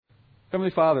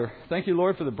Heavenly Father, thank you,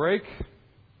 Lord, for the break.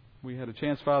 We had a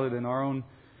chance, Father, in our own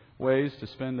ways to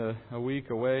spend a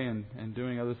week away and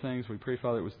doing other things. We pray,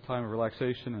 Father, it was a time of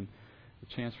relaxation and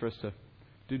a chance for us to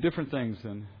do different things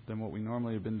than what we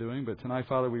normally have been doing. But tonight,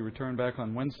 Father, we return back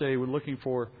on Wednesday. We're looking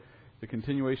for the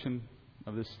continuation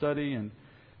of this study. And,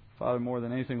 Father, more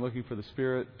than anything, looking for the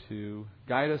Spirit to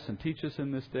guide us and teach us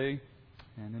in this day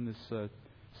and in this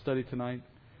study tonight.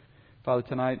 Father,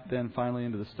 tonight, then finally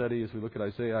into the study as we look at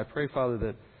Isaiah, I pray, Father,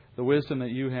 that the wisdom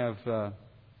that you have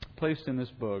placed in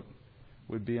this book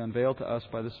would be unveiled to us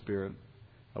by the Spirit,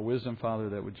 a wisdom, Father,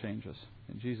 that would change us.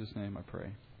 In Jesus' name I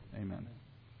pray. Amen.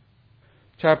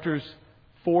 Chapters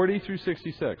 40 through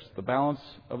 66, the balance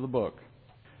of the book,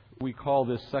 we call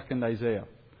this Second Isaiah.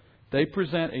 They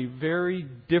present a very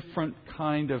different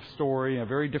kind of story, a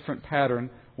very different pattern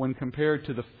when compared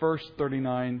to the first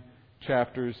 39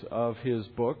 chapters of his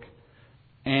book.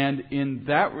 And in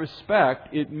that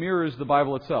respect, it mirrors the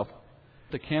Bible itself.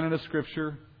 The canon of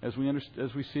Scripture, as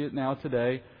we see it now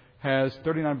today, has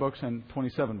 39 books and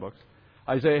 27 books.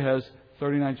 Isaiah has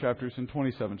 39 chapters and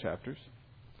 27 chapters.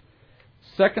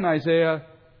 Second Isaiah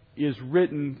is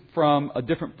written from a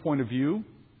different point of view.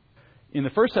 In the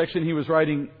first section, he was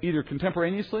writing either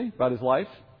contemporaneously about his life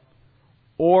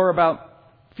or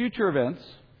about future events,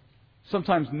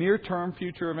 sometimes near-term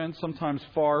future events, sometimes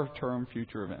far-term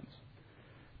future events.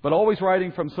 But always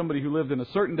writing from somebody who lived in a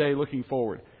certain day looking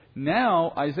forward.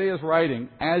 Now, Isaiah is writing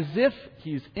as if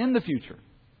he's in the future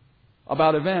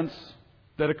about events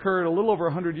that occurred a little over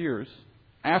 100 years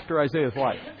after Isaiah's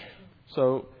life.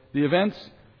 So the events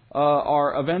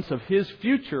are events of his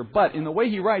future, but in the way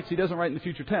he writes, he doesn't write in the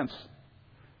future tense.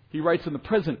 He writes in the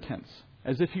present tense,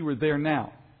 as if he were there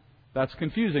now. That's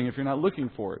confusing if you're not looking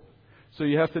for it. So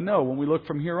you have to know, when we look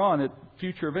from here on at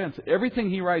future events, everything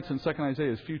he writes in 2nd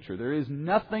Isaiah is future. There is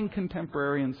nothing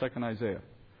contemporary in 2nd Isaiah.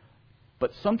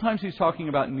 But sometimes he's talking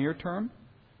about near term,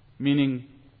 meaning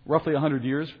roughly 100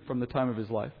 years from the time of his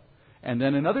life. And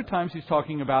then in other times he's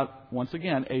talking about, once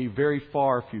again, a very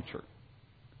far future,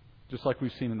 just like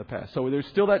we've seen in the past. So there's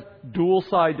still that dual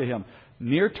side to him,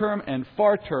 near term and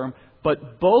far term,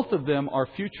 but both of them are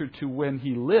future to when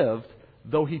he lived,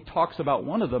 though he talks about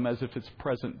one of them as if it's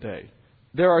present day.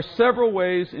 There are several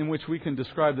ways in which we can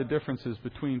describe the differences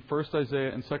between 1st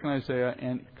Isaiah and 2nd Isaiah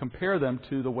and compare them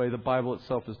to the way the Bible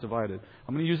itself is divided.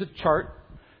 I'm going to use a chart.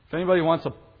 If anybody wants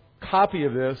a copy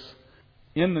of this,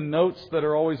 in the notes that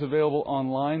are always available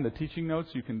online, the teaching notes,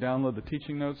 you can download the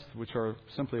teaching notes, which are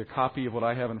simply a copy of what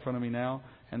I have in front of me now,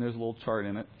 and there's a little chart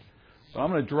in it. So I'm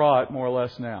going to draw it more or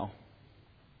less now.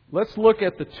 Let's look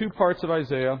at the two parts of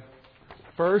Isaiah,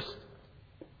 1st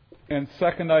and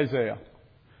 2nd Isaiah.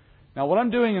 Now, what I'm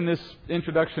doing in this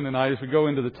introduction tonight, as we go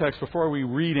into the text, before we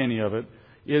read any of it,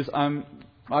 is I'm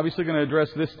obviously going to address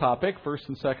this topic, 1st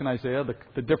and 2nd Isaiah,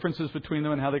 the differences between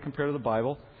them and how they compare to the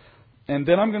Bible. And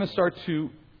then I'm going to start to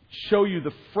show you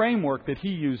the framework that he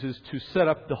uses to set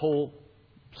up the whole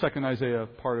 2nd Isaiah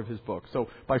part of his book. So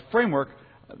by framework,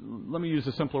 let me use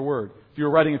a simpler word. If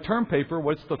you're writing a term paper,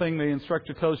 what's the thing the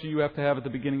instructor tells you have to have at the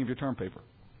beginning of your term paper?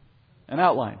 An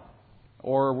outline.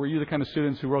 Or were you the kind of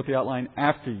students who wrote the outline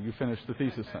after you finished the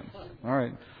thesis sentence? All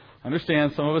right.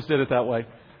 Understand, some of us did it that way.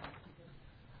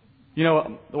 You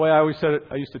know, the way I always said it,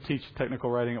 I used to teach technical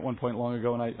writing at one point long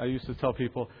ago, and I used to tell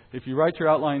people, if you write your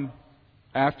outline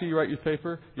after you write your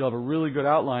paper, you'll have a really good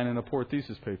outline and a poor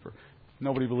thesis paper.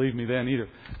 Nobody believed me then either.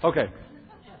 Okay.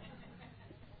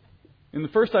 In the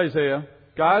 1st Isaiah,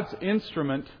 God's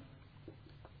instrument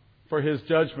for His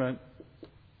judgment,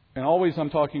 and always I'm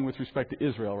talking with respect to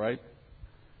Israel, right?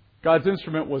 God's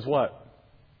instrument was what?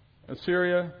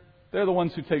 Assyria. They're the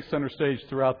ones who take center stage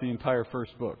throughout the entire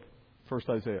first book, 1st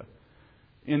Isaiah.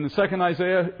 In the 2nd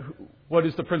Isaiah, what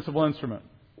is the principal instrument?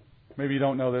 Maybe you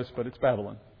don't know this, but it's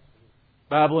Babylon.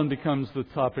 Babylon becomes the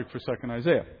topic for 2nd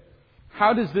Isaiah.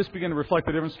 How does this begin to reflect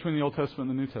the difference between the Old Testament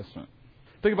and the New Testament?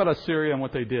 Think about Assyria and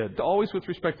what they did. Always with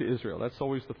respect to Israel. That's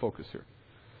always the focus here.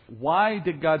 Why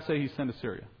did God say He sent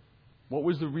Assyria? What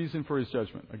was the reason for His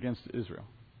judgment against Israel?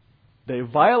 They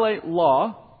violate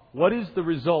law. What is the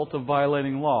result of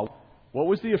violating law? What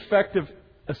was the effect of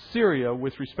Assyria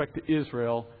with respect to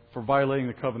Israel for violating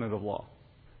the covenant of law?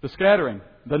 The scattering,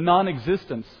 the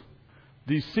non-existence,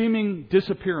 the seeming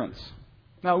disappearance.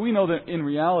 Now, we know that in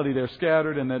reality they're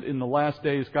scattered and that in the last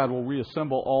days God will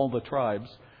reassemble all the tribes.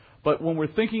 But when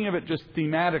we're thinking of it just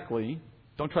thematically,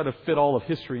 don't try to fit all of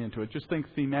history into it. Just think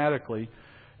thematically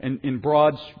and in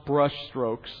broad brush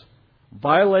strokes.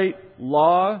 Violate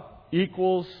law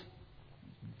equals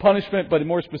punishment, but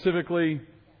more specifically,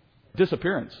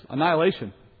 disappearance,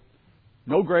 annihilation.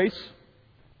 No grace,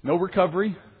 no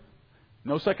recovery,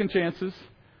 no second chances,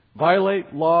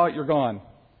 Violate law, you're gone.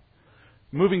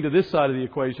 Moving to this side of the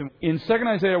equation, in 2nd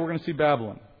Isaiah we're going to see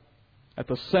Babylon at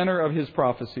the center of his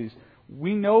prophecies.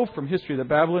 We know from history that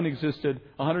Babylon existed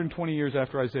 120 years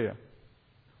after Isaiah.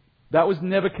 That was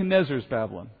Nebuchadnezzar's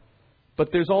Babylon.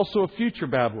 But there's also a future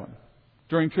Babylon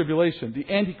during tribulation, the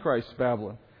Antichrist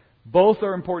Babylon. Both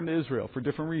are important to Israel for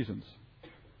different reasons.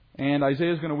 And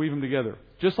Isaiah is going to weave them together.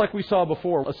 Just like we saw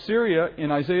before, Assyria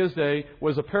in Isaiah's day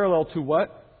was a parallel to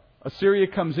what? Assyria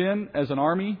comes in as an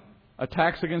army,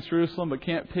 attacks against Jerusalem, but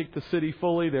can't take the city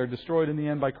fully. They're destroyed in the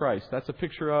end by Christ. That's a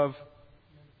picture of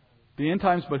the end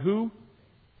times, but who?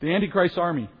 The Antichrist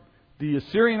army. The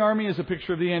Assyrian army is a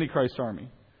picture of the Antichrist army.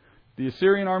 The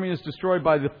Assyrian army is destroyed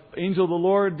by the angel of the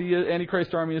Lord. The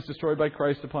Antichrist army is destroyed by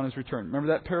Christ upon His return. Remember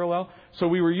that parallel? So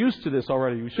we were used to this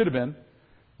already. We should have been.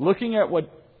 Looking at what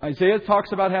Isaiah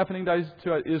talks about happening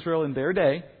to Israel in their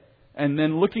day, and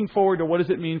then looking forward to what does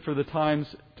it mean for the times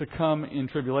to come in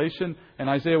tribulation. And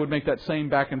Isaiah would make that same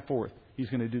back and forth. He's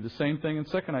going to do the same thing in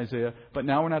 2nd Isaiah, but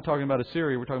now we're not talking about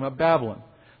Assyria, we're talking about Babylon.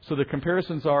 So the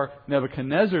comparisons are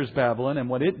Nebuchadnezzar's Babylon and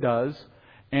what it does,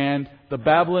 and the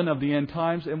Babylon of the end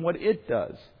times and what it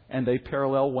does. And they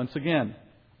parallel once again.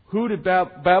 Who did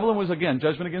Babylon was, again,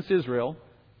 judgment against Israel.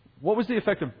 What was the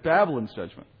effect of Babylon's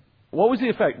judgment? What was the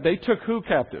effect? They took who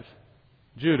captive?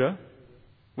 Judah,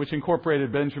 which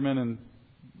incorporated Benjamin and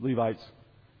Levites.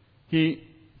 He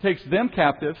takes them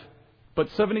captive, but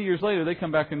 70 years later they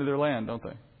come back into their land, don't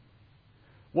they?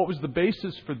 What was the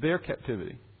basis for their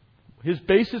captivity? His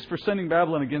basis for sending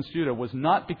Babylon against Judah was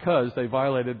not because they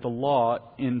violated the law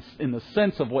in the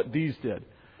sense of what these did.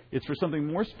 It's for something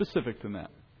more specific than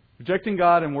that. Rejecting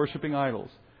God and worshiping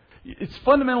idols. It's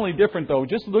fundamentally different, though.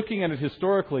 Just looking at it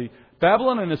historically,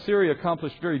 Babylon and Assyria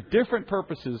accomplished very different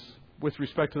purposes with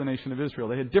respect to the nation of Israel.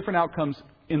 They had different outcomes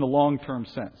in the long-term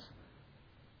sense.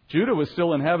 Judah was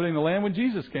still inhabiting the land when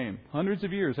Jesus came, hundreds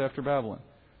of years after Babylon.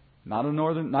 Not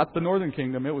the northern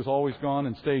kingdom. It was always gone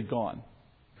and stayed gone.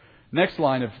 Next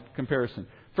line of comparison.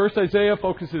 First Isaiah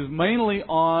focuses mainly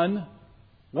on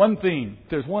one theme.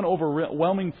 There's one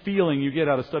overwhelming feeling you get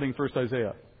out of studying First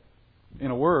Isaiah.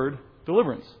 In a word,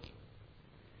 deliverance.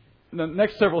 The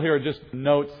next several here are just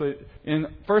notes. In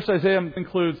First Isaiah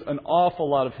includes an awful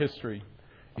lot of history.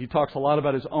 He talks a lot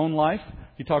about his own life.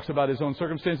 He talks about his own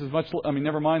circumstances.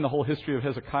 Never mind the whole history of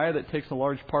Hezekiah that takes a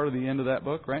large part of the end of that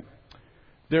book, right?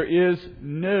 There is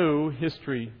no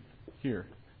history here.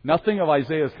 Nothing of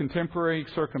Isaiah's contemporary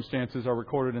circumstances are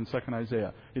recorded in 2nd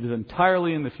Isaiah. It is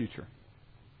entirely in the future.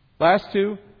 Last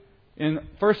two, in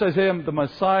 1st Isaiah, the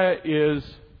Messiah is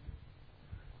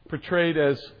portrayed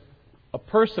as a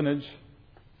personage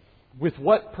with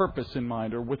what purpose in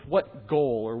mind, or with what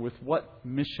goal, or with what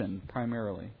mission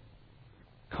primarily?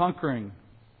 Conquering,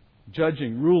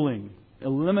 judging, ruling,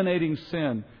 eliminating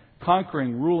sin,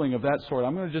 conquering, ruling of that sort.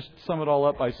 I'm going to just sum it all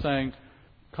up by saying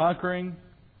conquering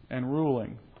and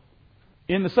ruling.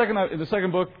 In the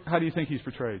second book, how do you think he's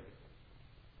portrayed?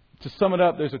 To sum it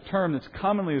up, there's a term that's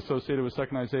commonly associated with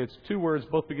 2nd Isaiah. It's two words,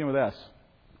 both begin with S.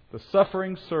 The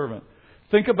suffering servant.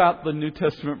 Think about the New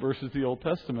Testament versus the Old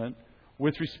Testament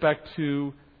with respect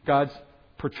to God's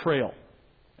portrayal.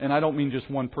 And I don't mean just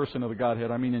one person of the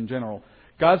Godhead, I mean in general.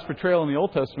 God's portrayal in the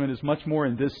Old Testament is much more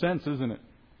in this sense, isn't it?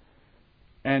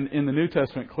 And in the New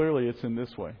Testament, clearly it's in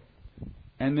this way.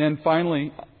 And then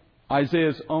finally,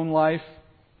 Isaiah's own life,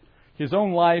 his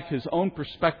own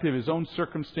perspective, his own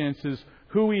circumstances,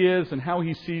 who he is and how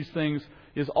he sees things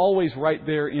is always right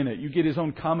there in it. You get his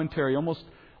own commentary, almost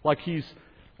like he's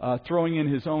throwing in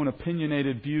his own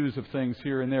opinionated views of things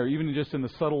here and there, even just in the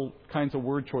subtle kinds of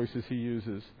word choices he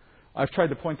uses. I've tried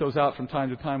to point those out from time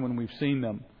to time when we've seen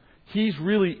them. He's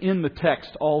really in the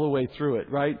text all the way through it,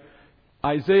 right?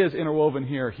 Isaiah's interwoven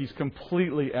here. He's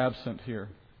completely absent here.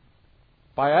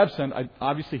 By absent,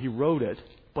 obviously he wrote it,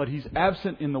 but he's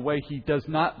absent in the way he does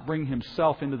not bring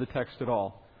himself into the text at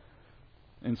all.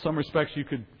 In some respects, you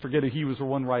could forget that he was the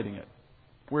one writing it.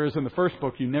 Whereas in the first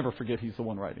book, you never forget he's the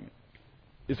one writing it.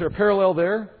 Is there a parallel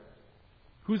there?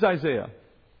 Who's Isaiah?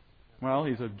 Well,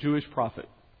 he's a Jewish prophet.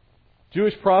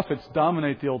 Jewish prophets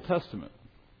dominate the Old Testament.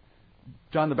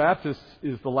 John the Baptist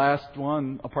is the last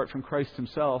one apart from Christ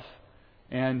himself.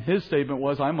 And his statement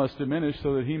was, I must diminish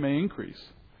so that he may increase.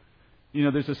 You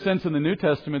know, there's a sense in the New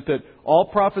Testament that all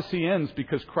prophecy ends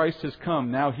because Christ has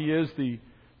come. Now he is the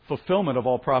fulfillment of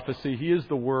all prophecy. He is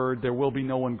the Word. There will be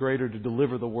no one greater to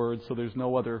deliver the Word, so there's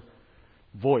no other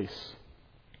voice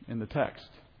in the text.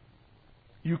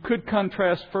 You could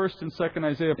contrast 1st and 2nd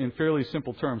Isaiah in fairly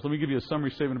simple terms. Let me give you a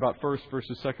summary statement about 1st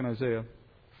versus 2nd Isaiah.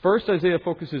 1st Isaiah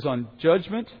focuses on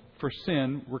judgment for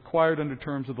sin required under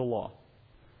terms of the law.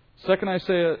 Second,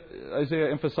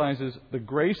 Isaiah emphasizes the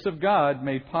grace of God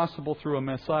made possible through a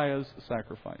Messiah's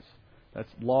sacrifice. That's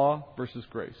law versus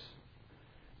grace.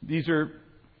 These are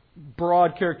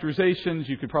broad characterizations.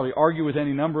 You could probably argue with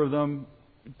any number of them.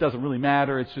 It doesn't really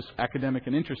matter. It's just academic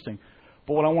and interesting.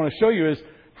 But what I want to show you is,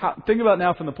 think about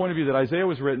now from the point of view that Isaiah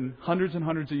was written hundreds and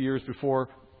hundreds of years before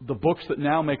the books that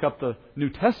now make up the New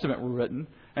Testament were written.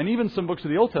 And even some books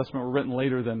of the Old Testament were written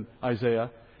later than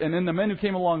Isaiah. And then the men who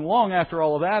came along long after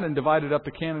all of that and divided up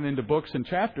the canon into books and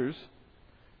chapters,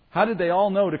 how did they all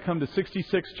know to come to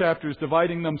 66 chapters,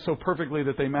 dividing them so perfectly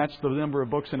that they matched the number of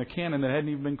books in a canon that hadn't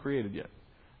even been created yet?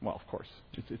 Well, of course,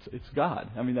 it's God.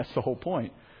 I mean, that's the whole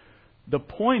point. The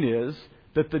point is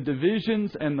that the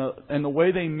divisions and the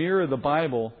way they mirror the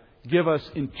Bible give us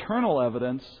internal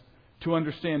evidence to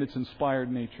understand its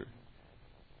inspired nature.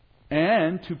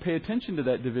 And to pay attention to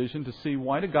that division to see,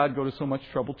 why did God go to so much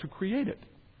trouble to create it?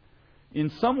 In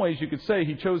some ways, you could say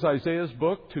He chose Isaiah's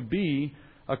book to be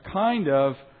a kind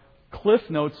of cliff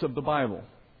notes of the Bible,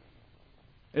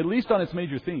 at least on its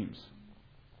major themes: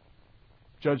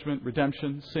 judgment,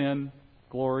 redemption, sin,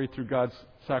 glory through God's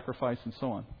sacrifice, and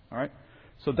so on. All right?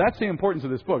 So that's the importance of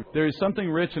this book. There is something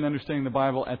rich in understanding the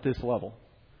Bible at this level.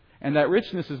 And that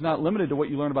richness is not limited to what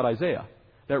you learn about Isaiah.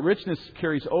 That richness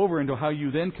carries over into how you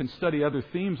then can study other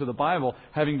themes of the Bible,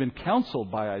 having been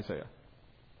counseled by Isaiah.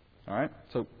 All right?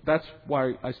 So that's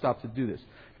why I stopped to do this.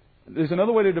 There's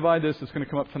another way to divide this that's going to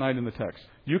come up tonight in the text.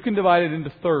 You can divide it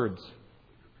into thirds.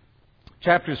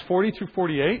 Chapters 40 through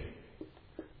 48,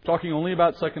 talking only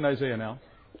about 2nd Isaiah now.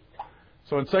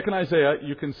 So in 2nd Isaiah,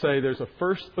 you can say there's a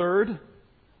first third,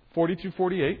 40 through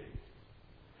 48.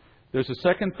 There's a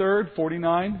second third,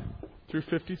 49 through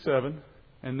 57.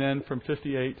 And then from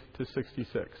 58 to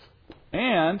 66.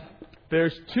 And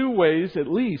there's two ways, at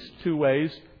least two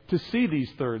ways, to see these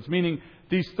thirds. Meaning,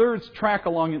 these thirds track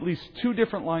along at least two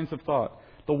different lines of thought.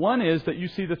 The one is that you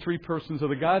see the three persons of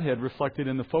the Godhead reflected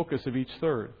in the focus of each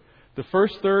third. The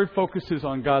first third focuses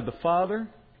on God the Father,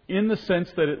 in the sense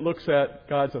that it looks at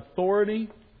God's authority,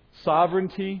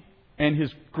 sovereignty, and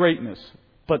His greatness.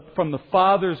 But from the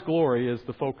Father's glory as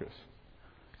the focus.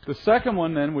 The second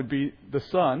one then would be the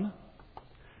Son.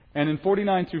 And in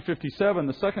 49 through 57,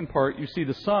 the second part, you see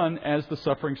the Son as the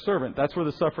suffering servant. That's where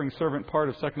the suffering servant part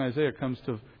of 2nd Isaiah comes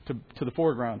to the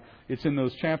foreground. It's in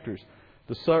those chapters.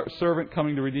 The servant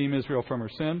coming to redeem Israel from her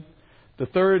sin. The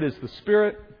third is the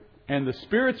Spirit. And the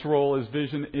Spirit's role as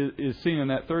vision is seen in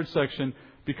that third section,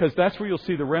 because that's where you'll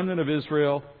see the remnant of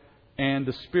Israel and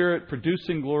the Spirit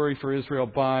producing glory for Israel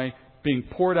by being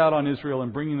poured out on Israel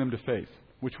and bringing them to faith,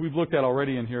 which we've looked at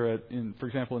already in here, for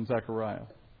example, in Zechariah.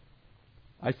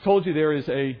 I told you there is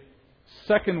a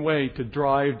second way to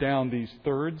drive down these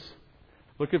thirds.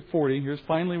 Look at 40.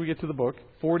 Finally we get to the book.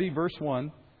 40, verse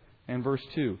 1 and verse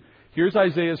 2. Here's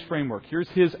Isaiah's framework. Here's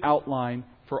his outline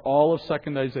for all of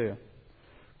 2nd Isaiah.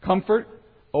 Comfort,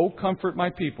 O comfort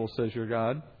my people, says your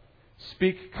God.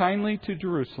 Speak kindly to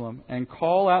Jerusalem and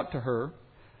call out to her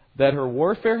that her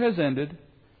warfare has ended,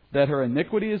 that her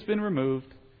iniquity has been removed,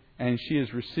 and she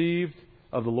has received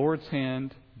of the Lord's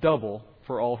hand double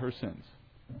for all her sins.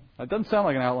 That doesn't sound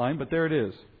like an outline, but there it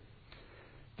is.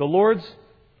 The Lord's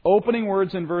opening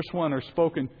words in verse 1 are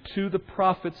spoken to the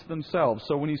prophets themselves.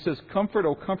 So when He says, comfort,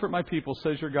 O comfort my people,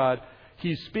 says your God,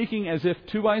 He's speaking as if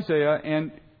to Isaiah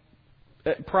and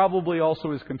probably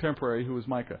also his contemporary, who was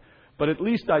Micah. But at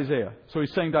least Isaiah. So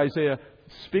He's saying to Isaiah,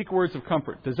 speak words of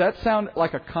comfort. Does that sound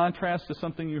like a contrast to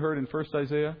something you heard in 1st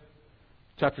Isaiah?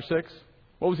 Chapter 6?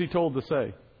 What was he told to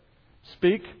say?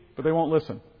 Speak, but they won't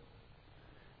listen.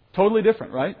 Totally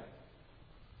different, right?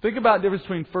 Think about the difference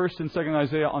between 1st and 2nd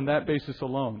Isaiah on that basis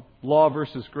alone. Law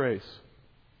versus grace.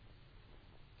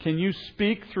 Can you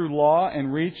speak through law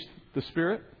and reach the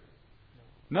Spirit?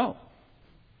 No.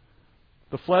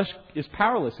 The flesh is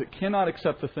powerless. It cannot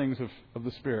accept the things of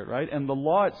the Spirit, right? And the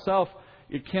law itself,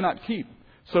 it cannot keep.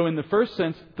 So in the first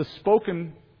sense, the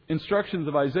spoken instructions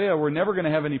of Isaiah were never going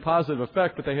to have any positive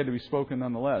effect, but they had to be spoken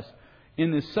nonetheless.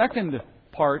 In the second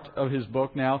part of his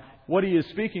book now, what he is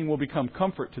speaking will become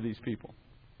comfort to these people.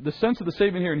 The sense of the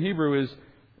statement here in Hebrew is,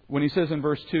 when he says in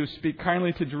verse 2, speak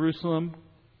kindly to Jerusalem,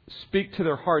 speak to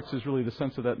their hearts is really the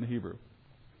sense of that in the Hebrew.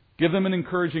 Give them an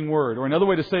encouraging word. Or another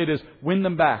way to say it is, win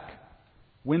them back.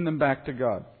 Win them back to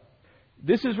God.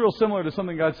 This is real similar to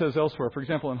something God says elsewhere. For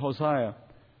example, in Hosea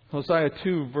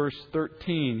 2, verse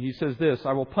 13, He says this,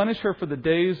 I will punish her for the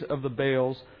days of the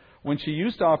Baals, when she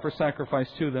used to offer sacrifice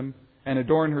to them, and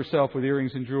adorn herself with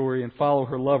earrings and jewelry, and follow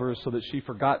her lovers, so that she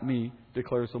forgot me,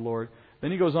 declares the Lord.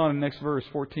 Then he goes on in the next verse,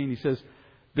 14, he says,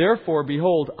 therefore,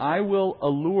 behold, I will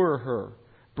allure her,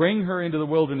 bring her into the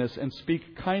wilderness, and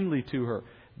speak kindly to her.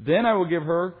 Then I will give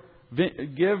her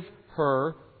give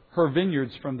her her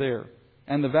vineyards from there,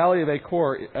 and the valley of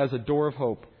Achor as a door of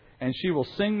hope. And she will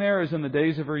sing there as in the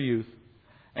days of her youth,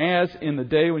 as in the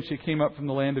day when she came up from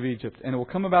the land of Egypt. And it will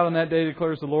come about on that day,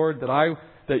 declares the Lord,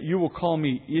 that you will call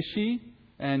me Ishi,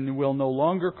 and will no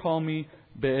longer call me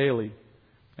Baali.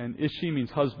 And Ishi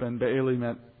means husband. Baali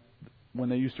meant when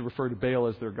they used to refer to Baal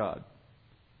as their god.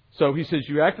 So he says,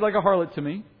 you acted like a harlot to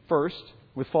me first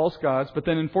with false gods. But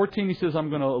then in 14 he says, I'm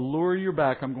going to allure you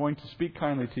back. I'm going to speak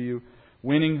kindly to you,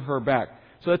 winning her back.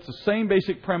 So that's the same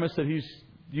basic premise that he's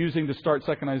using to start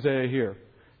 2nd Isaiah here.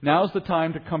 Now's the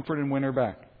time to comfort and win her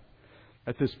back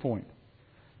at this point.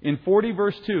 In 40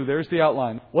 verse 2, there's the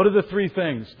outline. What are the three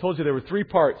things? Told you there were three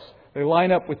parts. They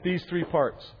line up with these three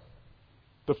parts.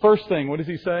 The first thing, what does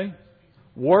he say?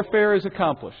 Warfare is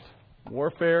accomplished.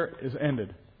 Warfare is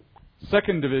ended.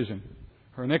 Second division,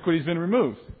 her iniquity has been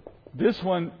removed. This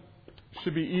one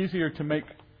should be easier to make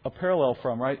a parallel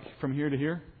from, right? From here to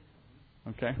here.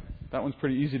 Okay, that one's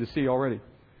pretty easy to see already.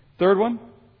 Third one,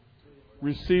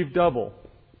 receive double.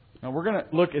 Now we're going to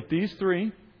look at these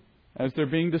three as they're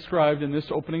being described in this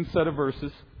opening set of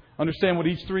verses. Understand what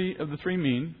each three of the three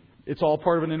mean. It's all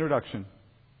part of an introduction.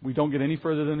 We don't get any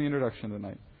further than the introduction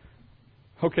tonight.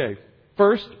 Okay,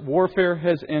 first, warfare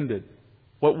has ended.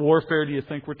 What warfare do you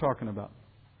think we're talking about?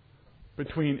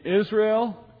 Between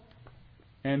Israel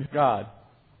and God.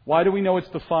 Why do we know it's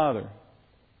the Father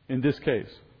in this case?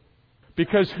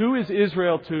 Because who is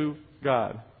Israel to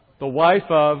God? The wife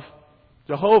of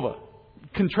Jehovah.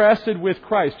 Contrasted with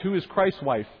Christ. Who is Christ's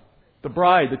wife? The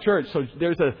bride, the church. So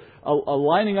there's a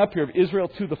lining up here of Israel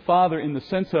to the Father in the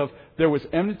sense of there was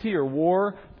enmity or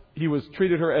war. He was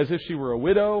treated her as if she were a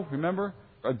widow, remember?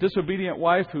 A disobedient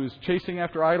wife who's chasing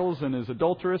after idols and is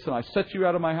adulterous, and I set you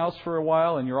out of my house for a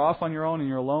while, and you're off on your own, and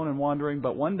you're alone and wandering,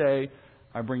 but one day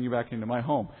I bring you back into my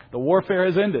home. The warfare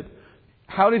has ended.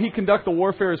 How did he conduct the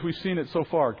warfare as we've seen it so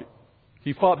far?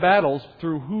 He fought battles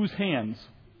through whose hands?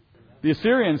 The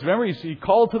Assyrians, remember, he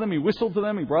called to them, he whistled to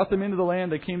them, he brought them into the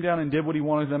land, they came down and did what he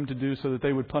wanted them to do so that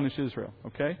they would punish Israel.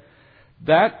 Okay?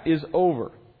 That is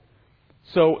over.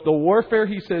 So the warfare,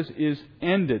 he says, is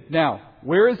ended. Now,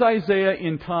 where is Isaiah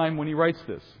in time when he writes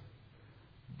this?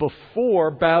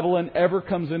 Before Babylon ever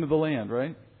comes into the land,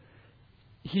 right?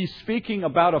 He's speaking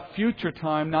about a future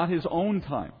time, not his own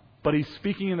time. But he's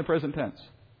speaking in the present tense.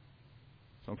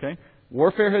 Okay?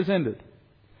 Warfare has ended.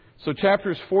 So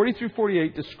chapters 40 through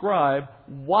 48 describe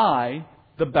why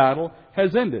the battle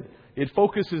has ended. It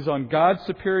focuses on God's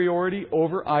superiority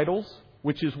over idols,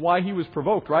 which is why he was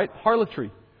provoked, right?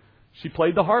 Harlotry. She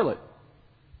played the harlot.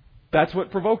 That's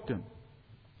what provoked him.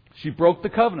 She broke the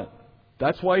covenant.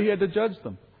 That's why he had to judge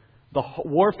them. The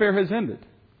warfare has ended.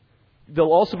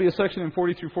 There'll also be a section in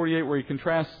 40 through 48 where he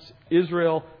contrasts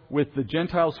Israel with the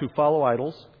Gentiles who follow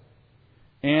idols.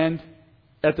 And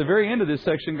at the very end of this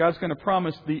section, God's going to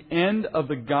promise the end of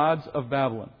the gods of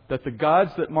Babylon. That the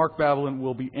gods that mark Babylon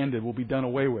will be ended, will be done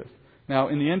away with. Now,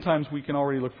 in the end times, we can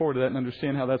already look forward to that and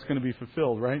understand how that's going to be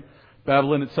fulfilled, right?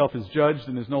 Babylon itself is judged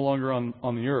and is no longer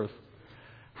on the earth.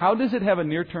 How does it have a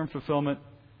near-term fulfillment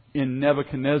in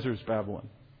Nebuchadnezzar's Babylon?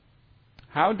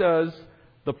 How does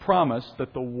the promise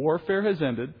that the warfare has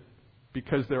ended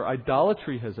because their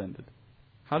idolatry has ended,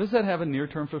 how does that have a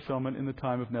near-term fulfillment in the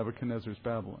time of Nebuchadnezzar's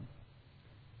Babylon?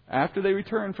 After they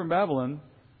return from Babylon,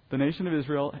 the nation of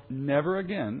Israel never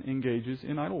again engages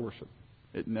in idol worship.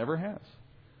 It never has.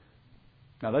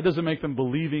 Now, that doesn't make them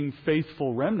believing,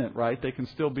 faithful remnant, right? They can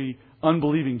still be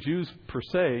unbelieving Jews per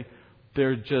se.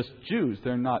 They're just Jews.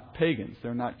 They're not pagans.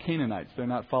 They're not Canaanites. They're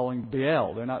not following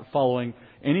Baal. They're not following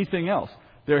anything else.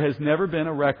 There has never been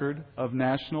a record of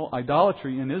national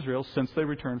idolatry in Israel since they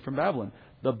returned from Babylon.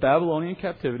 The Babylonian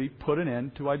captivity put an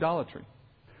end to idolatry.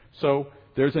 So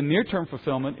there's a near-term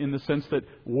fulfillment in the sense that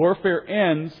warfare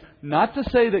ends, not to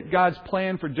say that God's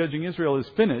plan for judging Israel is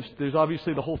finished. There's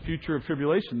obviously the whole future of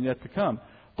tribulation yet to come.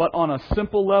 But on a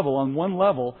simple level, on one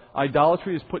level,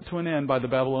 idolatry is put to an end by the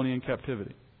Babylonian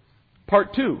captivity.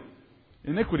 Part 2,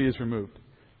 iniquity is removed.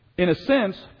 In a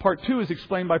sense, Part 2 is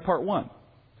explained by Part 1.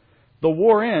 The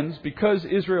war ends because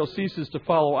Israel ceases to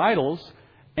follow idols,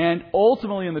 and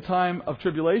ultimately in the time of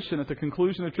tribulation, at the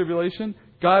conclusion of tribulation,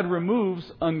 God removes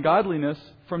ungodliness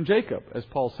from Jacob, as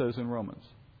Paul says in Romans.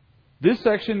 This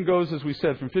section goes, as we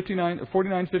said, from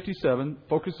 49-57,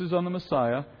 focuses on the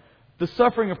Messiah. The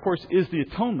suffering, of course, is the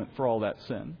atonement for all that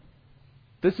sin.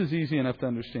 This is easy enough to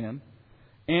understand.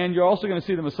 And you're also going to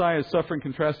see the Messiah's suffering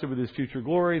contrasted with his future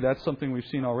glory. That's something we've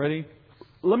seen already.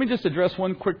 Let me just address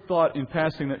one quick thought in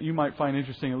passing that you might find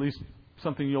interesting, at least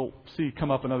something you'll see come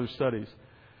up in other studies.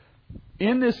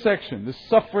 In this section, this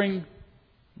suffering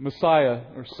Messiah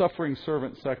or suffering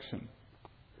servant section,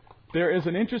 there is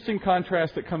an interesting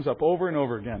contrast that comes up over and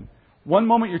over again. One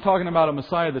moment you're talking about a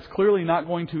Messiah that's clearly not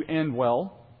going to end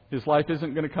well. His life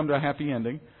isn't going to come to a happy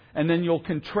ending. And then you'll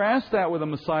contrast that with a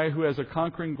Messiah who has a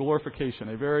conquering glorification,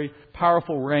 a very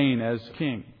powerful reign as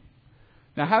king.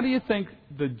 Now, how do you think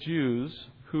the Jews,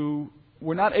 who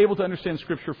were not able to understand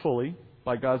Scripture fully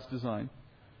by God's design,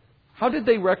 how did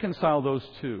they reconcile those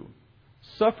two?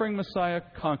 Suffering Messiah,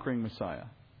 conquering Messiah.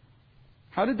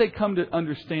 How did they come to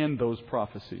understand those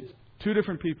prophecies? Two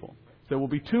different people. There will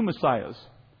be two Messiahs.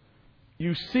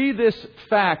 You see this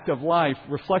fact of life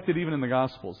reflected even in the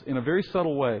Gospels in a very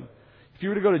subtle way. If you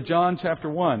were to go to John chapter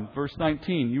 1, verse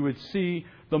 19, you would see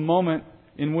the moment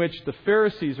in which the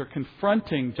Pharisees are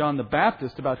confronting John the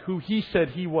Baptist about who he said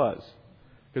he was.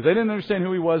 Because they didn't understand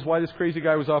who he was, why this crazy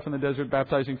guy was off in the desert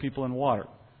baptizing people in water.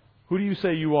 Who do you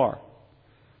say you are?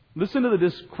 Listen to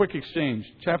this quick exchange.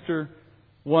 Chapter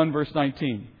 1, verse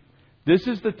 19. This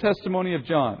is the testimony of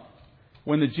John.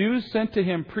 When the Jews sent to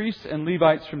him priests and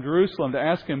Levites from Jerusalem to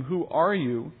ask him, "Who are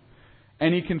you?"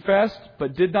 and he confessed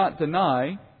but did not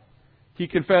deny, he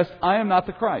confessed, "I am not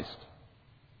the Christ."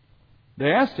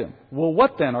 They asked him, "Well,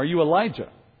 what then? Are you Elijah?"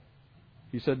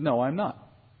 He said, "No, I'm not."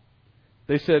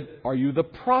 They said, "Are you the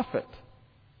prophet?"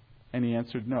 And he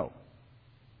answered, "No."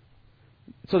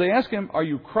 So they asked him, "Are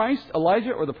you Christ,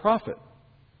 Elijah, or the prophet?"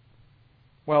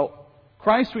 Well,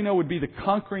 Christ, we know, would be the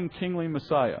conquering kingly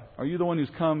Messiah. Are you the one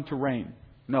who's come to reign?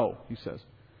 No, he says.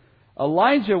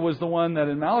 Elijah was the one that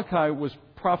in Malachi was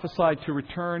prophesied to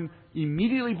return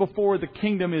immediately before the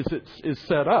kingdom is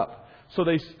set up. So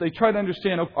they try to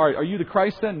understand, are you the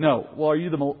Christ then? No. Well, are you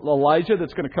the Elijah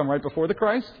that's going to come right before the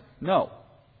Christ? No.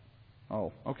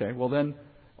 Oh, okay. Well then,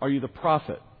 are you the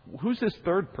prophet? Who's this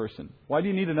third person? Why do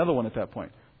you need another one at that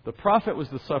point? The prophet was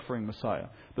the suffering Messiah.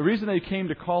 The reason they came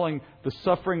to calling the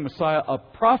suffering Messiah a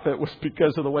prophet was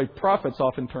because of the way prophets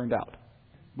often turned out.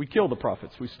 We kill the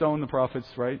prophets. We stone the prophets,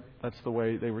 right? That's the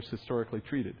way they were historically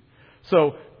treated.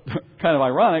 So, kind of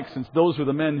ironic, since those were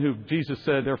the men who Jesus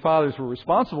said their fathers were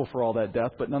responsible for all that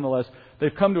death, but nonetheless,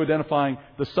 they've come to identifying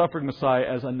the suffering Messiah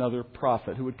as another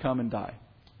prophet who would come and die.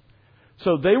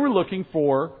 So they were looking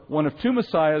for one of two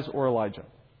Messiahs or Elijah.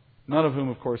 None of whom,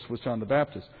 of course, was John the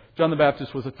Baptist. John the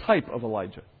Baptist was a type of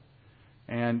Elijah.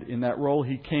 And in that role,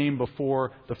 he came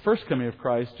before the first coming of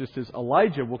Christ, just as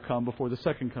Elijah will come before the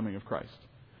second coming of Christ.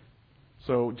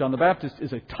 So John the Baptist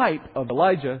is a type of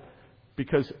Elijah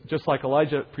because just like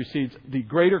Elijah precedes the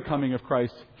greater coming of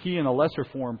Christ, he in a lesser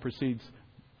form precedes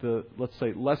the, let's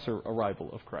say, lesser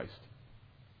arrival of Christ.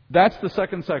 That's the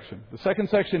second section. The second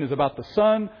section is about the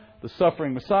Son, the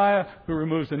suffering Messiah who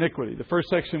removes iniquity. The first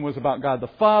section was about God the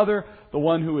Father, the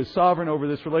one who is sovereign over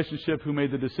this relationship, who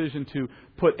made the decision to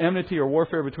put enmity or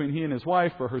warfare between he and his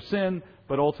wife for her sin,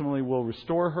 but ultimately will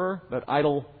restore her. That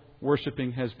idol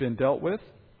worshipping has been dealt with.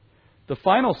 The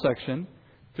final section,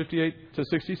 58 to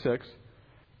 66,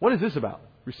 what is this about?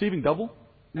 Receiving double?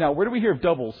 Now, where do we hear of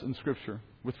doubles in Scripture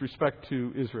with respect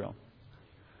to Israel?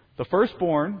 The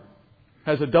firstborn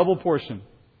has a double portion.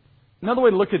 Another way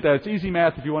to look at that, it's easy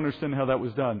math if you understand how that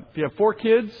was done. If you have 4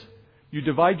 kids, you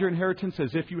divide your inheritance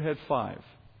as if you had 5,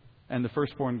 and the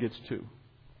firstborn gets 2.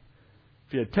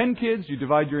 If you had 10 kids, you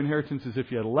divide your inheritance as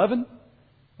if you had 11,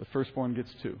 the firstborn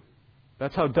gets 2.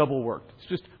 That's how double worked. It's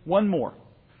just one more.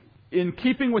 In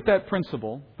keeping with that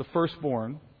principle, the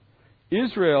firstborn,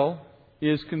 Israel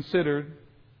is considered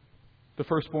the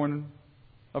firstborn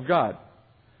of God.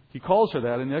 He calls her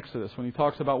that in Exodus when he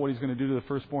talks about what he's going to do to the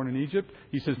firstborn in Egypt.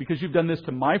 He says, because you've done this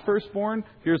to my firstborn,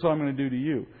 here's what I'm going to do to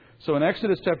you. So in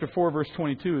Exodus chapter 4, verse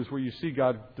 22 is where you see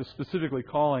God specifically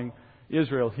calling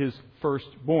Israel his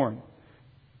firstborn.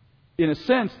 In a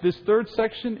sense, this third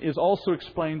section is also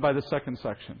explained by the second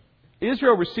section.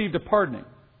 Israel received a pardoning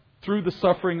through the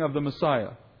suffering of the Messiah.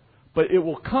 But it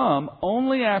will come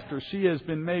only after she has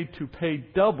been made to pay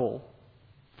double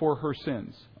for her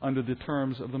sins under the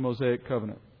terms of the Mosaic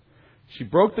covenant. She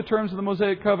broke the terms of the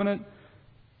Mosaic covenant.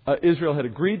 Israel had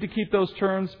agreed to keep those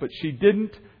terms, but she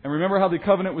didn't. And remember how the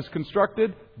covenant was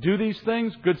constructed? Do these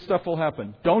things, good stuff will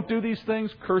happen. Don't do these things,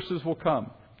 curses will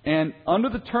come. And under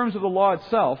the terms of the law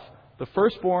itself, the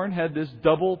firstborn had this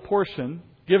double portion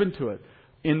given to it.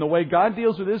 In the way God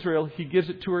deals with Israel, He gives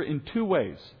it to her in 2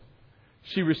 ways.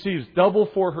 She receives double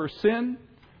for her sin,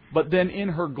 but then in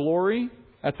her glory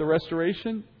at the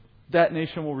restoration, that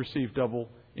nation will receive double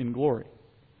in glory.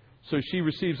 So she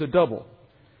receives a double.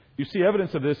 You see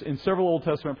evidence of this in several Old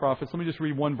Testament prophets. Let me just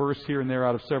read one verse here and there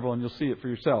out of several, and you'll see it for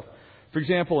yourself. For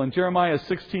example, in Jeremiah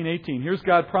 16:18, here's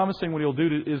God promising what He'll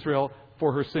do to Israel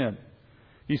for her sin.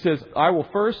 He says, I will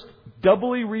first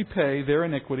doubly repay their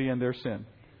iniquity and their sin,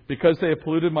 because they have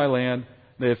polluted my land.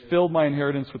 They have filled my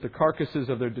inheritance with the carcasses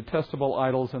of their detestable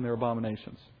idols and their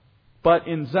abominations. But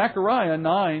in Zechariah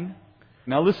 9,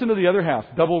 now listen to the other half,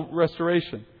 double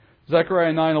restoration.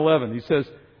 Zechariah 9:11, he says,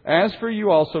 "As for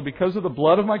you also, because of the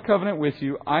blood of my covenant with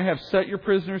you, I have set your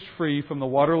prisoners free from the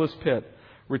waterless pit.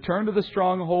 Return to the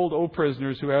stronghold, O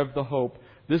prisoners who have the hope.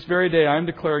 This very day I am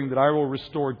declaring that I will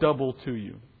restore double to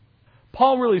you."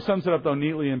 Paul really sums it up, though,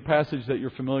 neatly in a passage that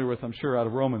you're familiar with, I'm sure, out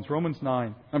of Romans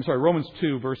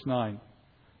 2, verse 9.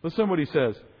 Listen to what he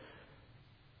says.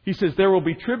 He says, "There will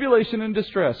be tribulation and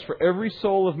distress for every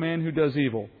soul of man who does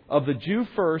evil, of the Jew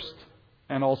first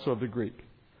and also of the Greek.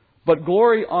 But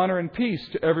glory, honor, and peace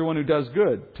to everyone who does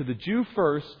good, to the Jew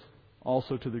first,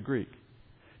 also to the Greek."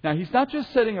 Now, he's not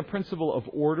just setting a principle of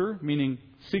order, meaning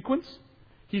sequence.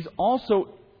 He's also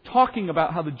talking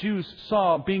about how the Jews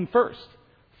saw being first.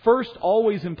 First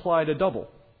always implied a double.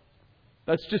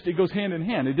 That's just, it goes hand in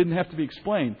hand. It didn't have to be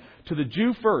explained. To the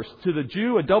Jew first, to the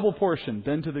Jew a double portion,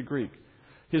 then to the Greek.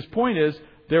 His point is,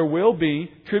 there will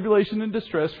be tribulation and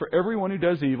distress for everyone who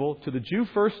does evil, to the Jew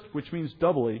first, which means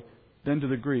doubly, then to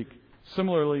the Greek.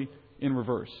 Similarly, in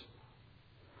reverse.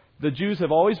 The Jews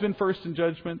have always been first in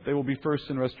judgment. They will be first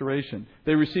in restoration.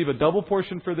 They receive a double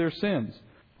portion for their sins.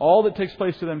 All that takes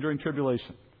place to them during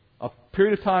tribulation. A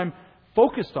period of time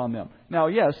focused on them. Now,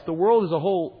 yes, the world as a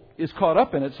whole is caught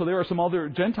up in it, so there are some other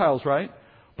Gentiles, right?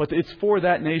 But it's for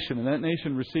that nation, and that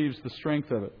nation receives the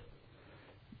strength of it.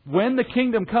 When the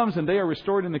kingdom comes and they are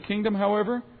restored in the kingdom,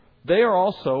 however, they are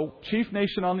also chief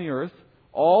nation on the earth.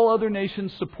 All other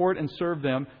nations support and serve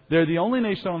them. They're the only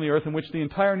nation on the earth in which the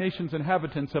entire nation's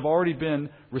inhabitants have already been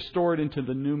restored into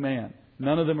the new man.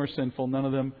 None of them are sinful. None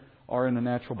of them are in a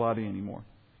natural body anymore.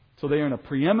 So they are in a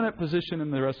preeminent position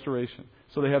in the restoration.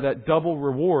 So they have that double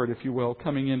reward, if you will,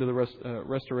 coming into the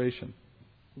restoration.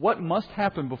 What must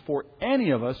happen before any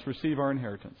of us receive our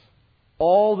inheritance?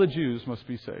 All the Jews must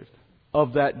be saved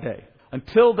of that day.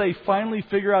 Until they finally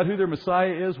figure out who their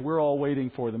Messiah is, we're all waiting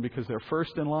for them because they're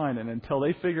first in line. And until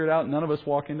they figure it out, none of us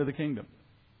walk into the kingdom.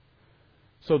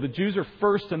 So the Jews are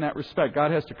first in that respect.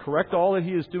 God has to correct all that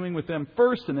He is doing with them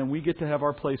first, and then we get to have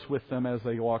our place with them as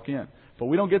they walk in. But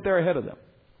we don't get there ahead of them.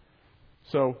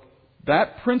 So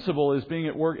that principle is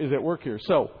at work here.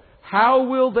 So how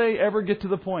will they ever get to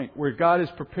the point where God is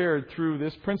prepared through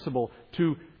this principle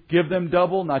to give them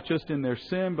double, not just in their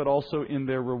sin, but also in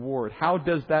their reward? How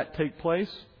does that take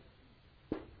place?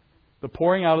 The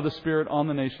pouring out of the Spirit on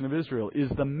the nation of Israel is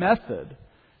the method.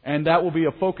 And that will be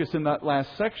a focus in that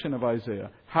last section of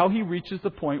Isaiah. How He reaches the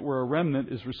point where a remnant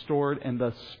is restored and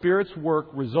the Spirit's work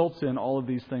results in all of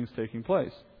these things taking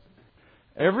place.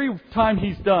 Every time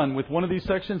He's done with one of these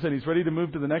sections and He's ready to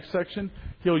move to the next section,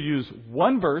 He'll use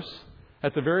one verse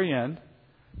at the very end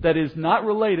that is not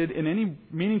related in any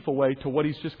meaningful way to what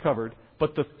He's just covered,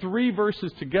 but the three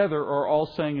verses together are all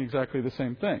saying exactly the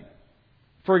same thing.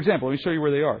 For example, let me show you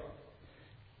where they are.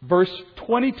 Verse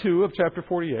 22 of chapter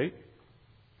 48,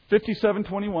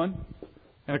 57:21,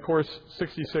 and of course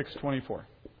 66:24.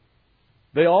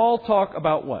 They all talk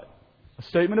about what? A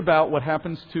statement about what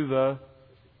happens to the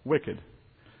wicked.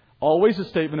 Always a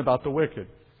statement about the wicked.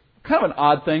 Kind of an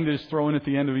odd thing to just throw in at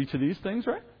the end of each of these things,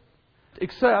 right?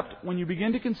 Except when you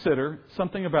begin to consider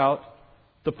something about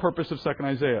the purpose of 2nd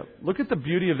Isaiah. Look at the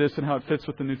beauty of this and how it fits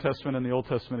with the New Testament and the Old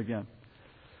Testament again.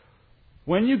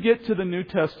 When you get to the New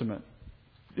Testament,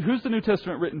 who's the New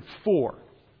Testament written for?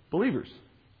 Believers.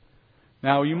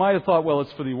 Now, you might have thought, well,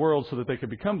 it's for the world so that they could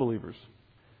become believers.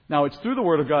 Now, it's through the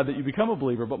Word of God that you become a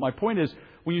believer, but my point is,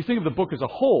 when you think of the book as a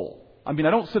whole, I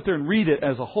don't sit there and read it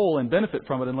as a whole and benefit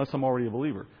from it unless I'm already a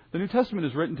believer. The New Testament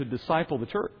is written to disciple the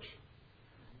church.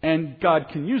 And God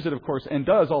can use it, of course, and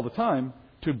does all the time,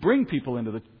 to bring people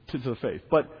into the faith.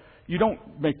 But you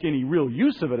don't make any real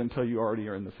use of it until you already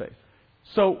are in the faith.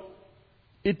 So,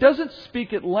 it doesn't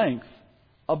speak at length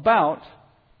about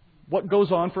what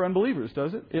goes on for unbelievers,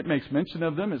 does it? It makes mention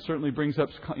of them. It certainly brings up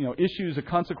issues, the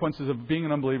consequences of being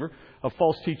an unbeliever, of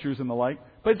false teachers and the like.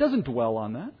 But it doesn't dwell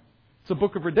on that. It's a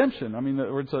book of redemption.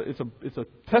 It's a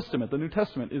testament. The New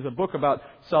Testament is a book about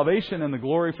salvation and the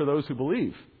glory for those who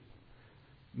believe.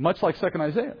 Much like 2nd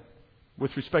Isaiah,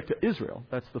 with respect to Israel.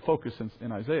 That's the focus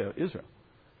in Isaiah, Israel.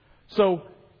 So,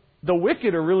 the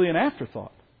wicked are really an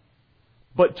afterthought.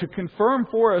 But to confirm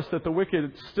for us that the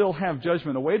wicked still have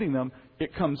judgment awaiting them,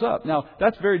 it comes up. Now,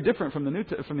 that's very different from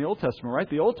the Old Testament, right?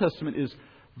 The Old Testament is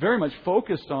very much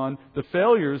focused on the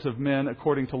failures of men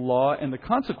according to law and the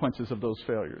consequences of those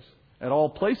failures at all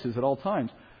places, at all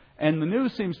times. And the New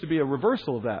seems to be a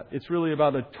reversal of that. It's really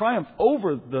about a triumph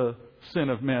over the sin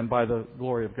of men by the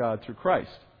glory of God through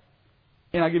Christ.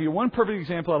 And I'll give you one perfect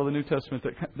example out of the New Testament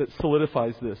that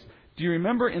solidifies this. Do you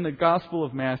remember in the Gospel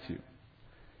of Matthew,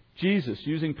 Jesus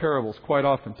using parables quite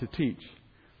often to teach.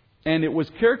 And it was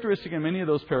characteristic in many of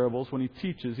those parables when he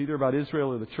teaches, either about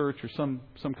Israel or the church or some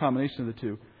combination of the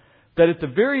two, that at the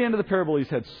very end of the parable he's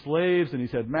had slaves and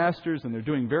he's had masters and they're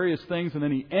doing various things, and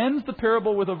then he ends the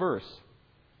parable with a verse.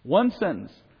 One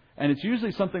sentence. And it's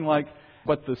usually something like,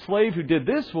 but the slave who did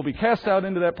this will be cast out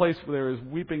into that place where there is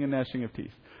weeping and gnashing of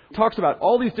teeth. He talks about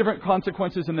all these different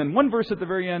consequences, and then one verse at the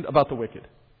very end about the wicked.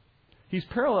 He's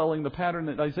paralleling the pattern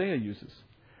that Isaiah uses.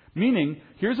 Meaning,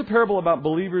 here's a parable about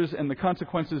believers and the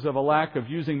consequences of a lack of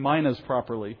using minas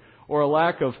properly, or a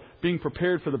lack of being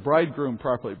prepared for the bridegroom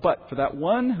properly. But for that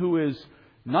one who is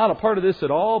not a part of this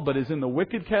at all, but is in the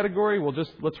wicked category,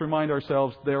 let's remind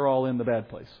ourselves they're all in the bad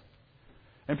place.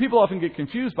 And people often get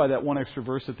confused by that one extra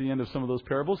verse at the end of some of those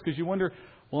parables, because you wonder,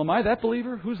 well, am I that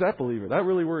believer? Who's that believer? That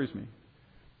really worries me.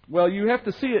 Well, you have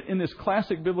to see it in this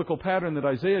classic biblical pattern that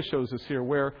Isaiah shows us here,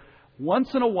 where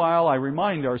once in a while I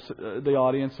remind the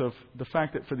audience of the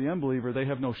fact that for the unbeliever, they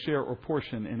have no share or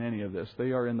portion in any of this.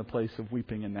 They are in the place of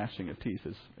weeping and gnashing of teeth,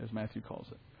 as Matthew calls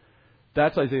it.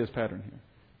 That's Isaiah's pattern here.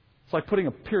 It's like putting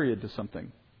a period to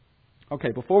something.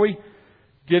 Okay, before we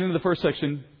get into the first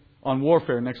section on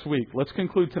warfare next week, let's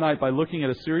conclude tonight by looking at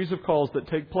a series of calls that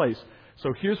take place.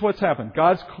 So here's what's happened.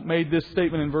 God's made this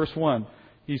statement in verse 1.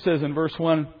 He says in verse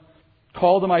 1,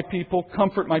 "Call to my people,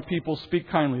 comfort my people, speak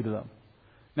kindly to them."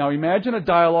 Now imagine a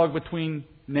dialogue between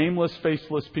nameless,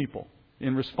 faceless people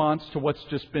in response to what's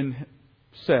just been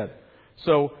said.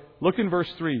 So look in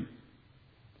verse 3.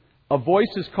 "A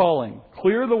voice is calling,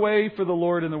 clear the way for the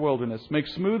Lord in the wilderness. Make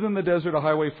smooth in the desert a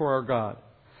highway for our God.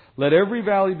 Let every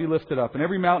valley be lifted up, and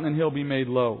every mountain and hill be made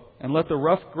low. And let the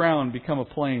rough ground become a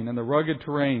plain, and the rugged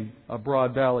terrain a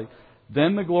broad valley.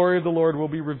 Then the glory of the Lord will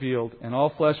be revealed, and all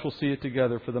flesh will see it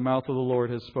together, for the mouth of the Lord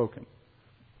has spoken."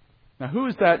 Now, who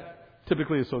is that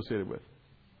typically associated with?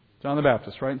 John the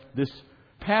Baptist, right? This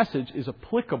passage is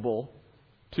applicable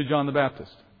to John the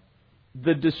Baptist.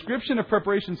 The description of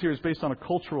preparations here is based on a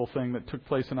cultural thing that took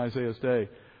place in Isaiah's day.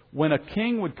 When a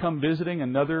king would come visiting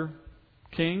another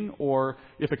king, or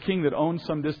if a king that owned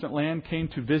some distant land came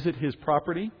to visit his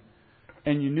property,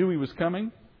 and you knew he was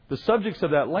coming, the subjects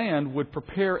of that land would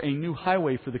prepare a new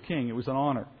highway for the king. It was an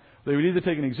honor. They would either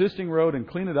take an existing road and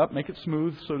clean it up, make it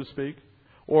smooth, so to speak,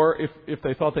 or if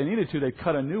they thought they needed to, they'd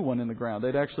cut a new one in the ground.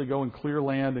 They'd actually go and clear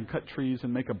land and cut trees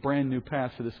and make a brand new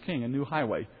path for this king, a new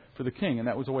highway for the king, and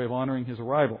that was a way of honoring his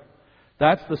arrival.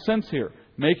 That's the sense here,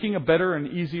 making a better and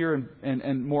easier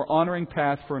and more honoring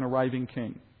path for an arriving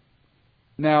king.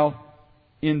 Now,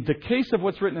 in the case of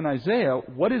what's written in Isaiah,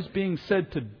 what is being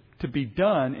said to be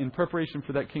done in preparation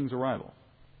for that king's arrival?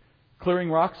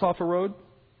 Clearing rocks off a road?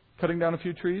 Cutting down a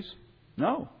few trees?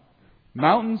 No.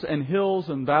 Mountains and hills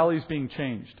and valleys being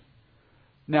changed.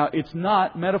 Now, it's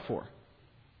not metaphor.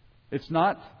 It's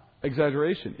not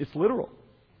exaggeration. It's literal.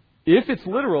 If it's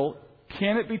literal,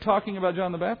 can it be talking about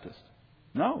John the Baptist?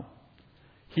 No.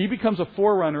 He becomes a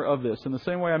forerunner of this. In the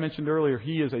same way I mentioned earlier,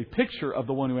 he is a picture of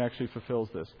the one who actually fulfills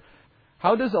this.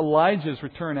 How does Elijah's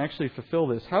return actually fulfill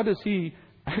this? How does he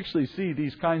actually see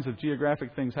these kinds of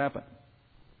geographic things happen?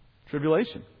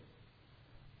 Tribulation.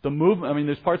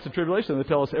 There's parts of tribulation that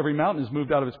tell us every mountain is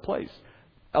moved out of its place.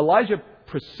 Elijah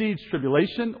precedes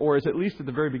tribulation, or is at least at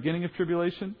the very beginning of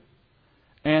tribulation.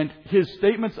 And his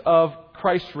statements of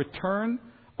Christ's return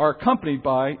are accompanied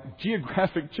by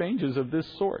geographic changes of this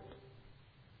sort,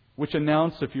 which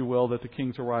announce, if you will, that the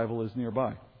king's arrival is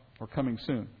nearby or coming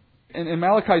soon. And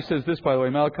Malachi says this, by the way,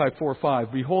 Malachi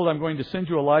 4:5, "Behold, I'm going to send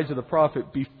you Elijah the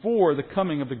prophet before the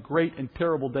coming of the great and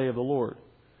terrible day of the Lord."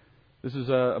 This is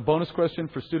a bonus question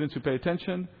for students who pay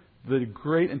attention. The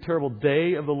great and terrible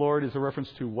day of the Lord is a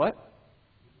reference to what?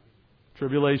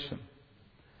 Tribulation.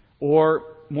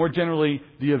 Or, more generally,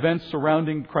 the events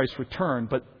surrounding Christ's return.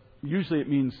 But usually it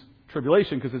means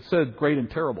tribulation because it said great and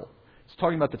terrible. It's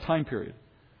talking about the time period.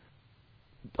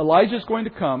 Elijah is going to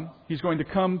come. He's going to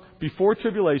come before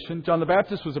tribulation. John the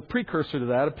Baptist was a precursor to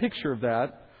that, a picture of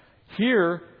that.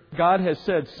 Here, God has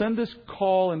said, send this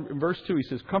call in verse 2. He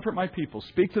says, "Comfort my people,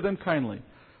 speak to them kindly."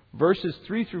 Verses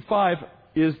 3 through 5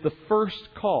 is the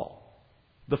first call.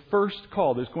 The first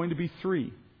call. There's going to be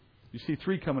 3. You see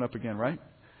 3 coming up again, right?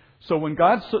 So when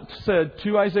God said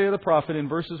to Isaiah the prophet in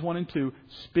verses 1 and 2,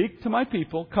 "Speak to my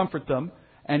people, comfort them,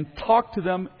 and talk to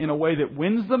them in a way that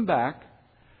wins them back,"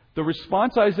 the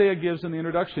response Isaiah gives in the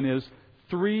introduction is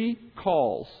 3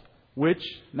 calls, which,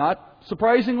 not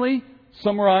surprisingly,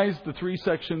 summarize the 3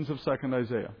 sections of 2nd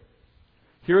Isaiah.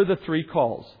 Here are the 3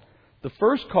 calls. The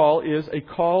first call is a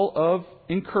call of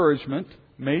encouragement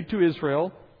made to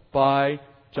Israel by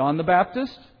John the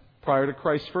Baptist prior to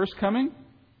Christ's first coming,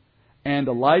 and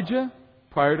Elijah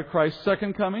prior to Christ's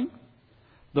second coming.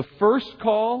 The first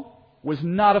call was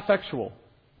not effectual.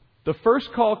 The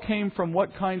first call came from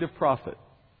what kind of prophet?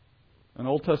 An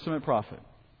Old Testament prophet.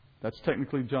 That's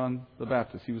technically John the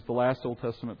Baptist. He was the last Old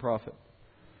Testament prophet.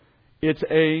 It's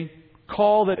a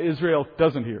call that Israel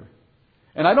doesn't hear.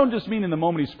 And I don't just mean in the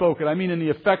moment he spoke it, I mean in the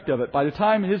effect of it. By the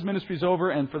time his ministry is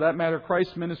over, and for that matter,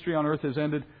 Christ's ministry on earth has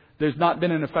ended, there's not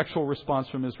been an effectual response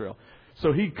from Israel.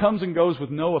 So he comes and goes with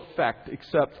no effect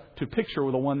except to picture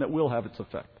the one that will have its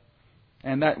effect.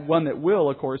 And that one that will,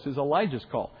 of course, is Elijah's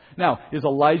call. Now, is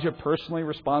Elijah personally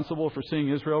responsible for seeing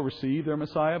Israel receive their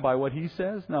Messiah by what he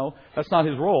says? No, that's not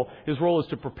his role. His role is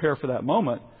to prepare for that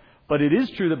moment. But it is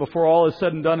true that before all is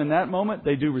said and done in that moment,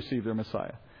 they do receive their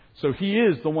Messiah. So he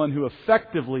is the one who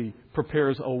effectively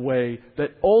prepares a way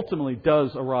that ultimately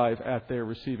does arrive at their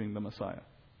receiving the Messiah.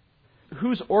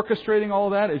 Who's orchestrating all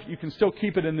of that? If you can still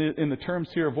keep it in the terms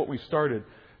here of what we started.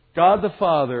 God the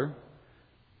Father,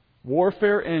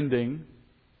 warfare ending.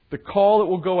 The call that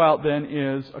will go out then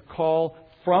is a call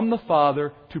from the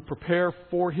Father to prepare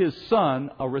for His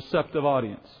Son a receptive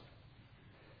audience.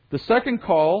 The second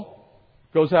call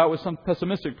goes out with some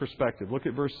pessimistic perspective. Look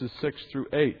at verses 6 through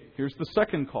 8. Here's the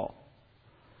second call.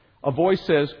 A voice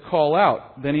says, "Call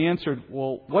out." Then he answered,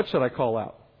 "Well, what should I call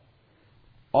out?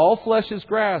 All flesh is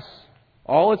grass.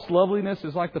 All its loveliness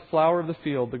is like the flower of the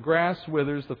field. The grass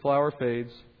withers, the flower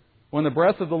fades. When the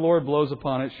breath of the Lord blows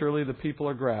upon it, surely the people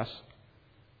are grass.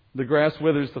 The grass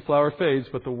withers, the flower fades,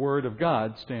 but the word of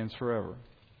God stands forever."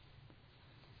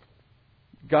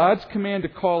 God's command to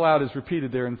call out is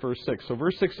repeated there in verse 6. So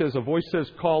verse 6 says, a voice says,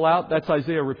 "Call out." That's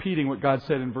Isaiah repeating what God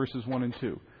said in verses 1 and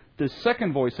 2. The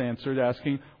second voice answered,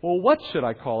 asking, "Well, what should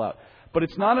I call out?" But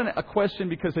it's not a question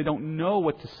because they don't know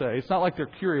what to say. It's not like they're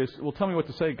curious. "Well, tell me what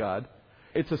to say, God."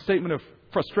 It's a statement of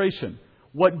frustration.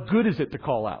 What good is it to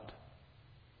call out?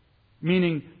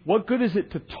 Meaning, what good is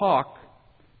it to talk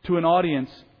to an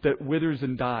audience that withers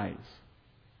and dies?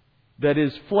 That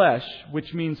is flesh,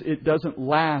 which means it doesn't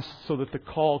last so that the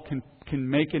call can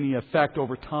make any effect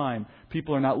over time.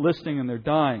 People are not listening and they're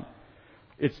dying.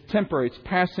 It's temporary. It's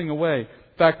passing away.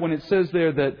 In fact, when it says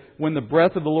there that when the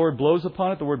breath of the Lord blows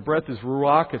upon it, the word breath is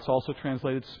ruach. It's also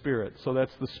translated spirit. So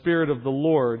that's the Spirit of the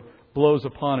Lord blows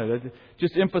upon it.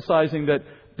 Just emphasizing that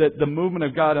the movement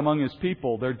of God among His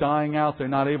people, they're dying out. They're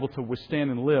not able to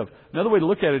withstand and live. Another way to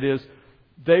look at it is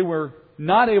they were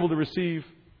not able to receive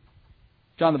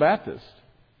John the Baptist.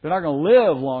 They're not going to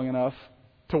live long enough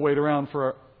to wait around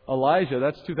for Elijah.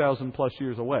 That's 2,000 plus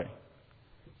years away.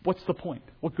 What's the point?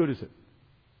 What good is it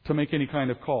to make any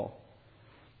kind of call?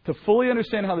 To fully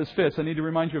understand how this fits, I need to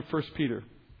remind you of 1 Peter.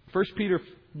 1 Peter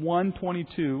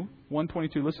 1:22.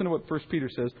 Listen to what 1 Peter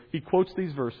says. He quotes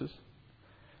these verses.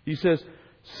 He says,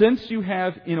 "Since you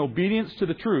have, in obedience to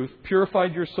the truth,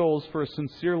 purified your souls for a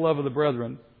sincere love of the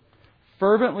brethren,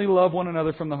 fervently love one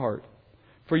another from the heart.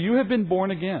 For you have been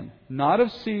born again, not of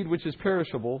seed which is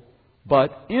perishable,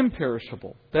 but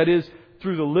imperishable. That is,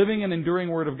 through the living and enduring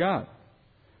Word of God.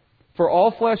 For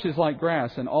all flesh is like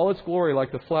grass, and all its glory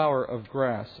like the flower of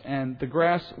grass. And the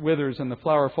grass withers and the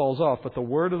flower falls off, but the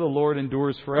word of the Lord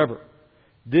endures forever.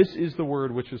 This is the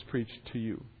word which was preached to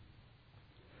you."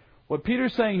 What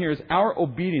Peter's saying here is our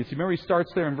obedience. You remember he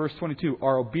starts there in verse 22.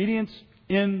 Our obedience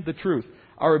in the truth.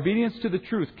 Our obedience to the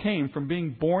truth came from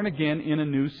being born again in a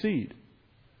new seed.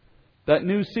 That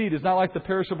new seed is not like the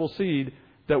perishable seed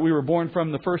that we were born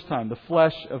from the first time, the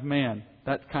flesh of man,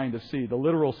 that kind of seed, the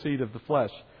literal seed of the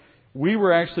flesh. We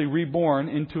were actually reborn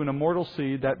into an immortal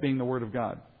seed, that being the Word of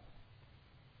God.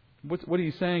 What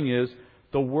he's saying is,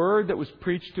 the Word that was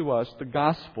preached to us, the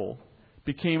gospel,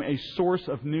 became a source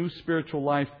of new spiritual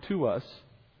life to us,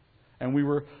 and we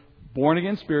were born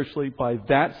again spiritually by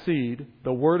that seed,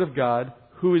 the Word of God.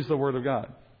 Who is the Word of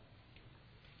God?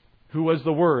 Who was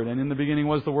the Word? And in the beginning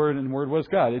was the Word, and the Word was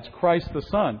God. It's Christ the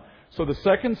Son. So the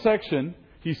second section,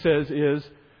 he says, is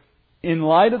in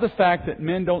light of the fact that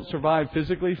men don't survive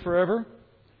physically forever,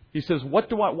 he says, why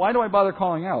do I bother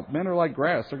calling out? Men are like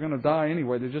grass. They're going to die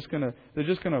anyway. They're just going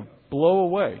to blow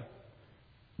away.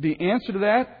 The answer to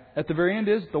that, at the very end,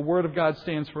 is the Word of God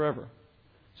stands forever.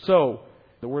 So,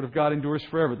 the Word of God endures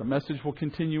forever. The message will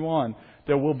continue on.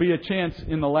 There will be a chance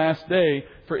in the last day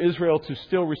for Israel to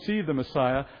still receive the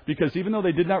Messiah, because even though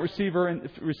they did not receive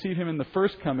Him in the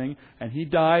first coming, and He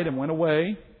died and went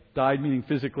away, died meaning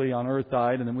physically on earth,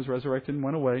 died and then was resurrected and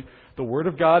went away, the Word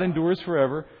of God endures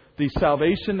forever. The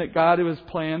salvation that God has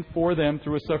planned for them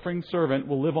through a suffering servant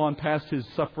will live on past His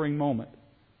suffering moment.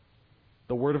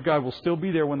 The Word of God will still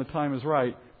be there when the time is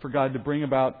right for God to bring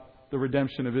about the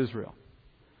redemption of Israel.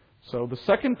 So the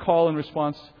second call in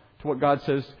response to what God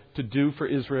says to do for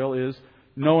Israel is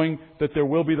knowing that there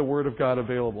will be the Word of God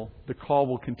available. The call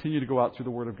will continue to go out through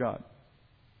the Word of God.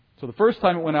 So the first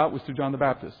time it went out was through John the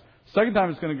Baptist. Second time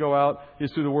it's going to go out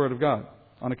is through the Word of God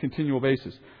on a continual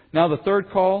basis. Now the third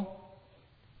call,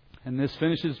 and this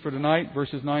finishes for tonight,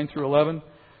 verses 9 through 11.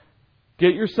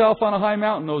 Get yourself on a high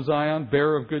mountain, O Zion,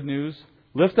 bearer of good news.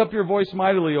 Lift up your voice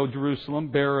mightily, O Jerusalem,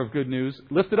 bearer of good news.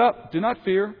 Lift it up, do not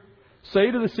fear.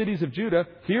 Say to the cities of Judah,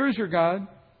 here is your God.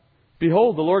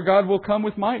 Behold, the Lord God will come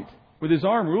with might, with His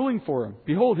arm ruling for Him.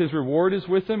 Behold, His reward is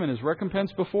with Him, and His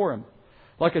recompense before Him.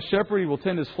 Like a shepherd, He will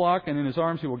tend His flock, and in His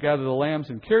arms He will gather the lambs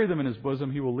and carry them in His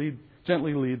bosom. He will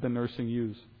gently lead the nursing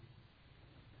ewes.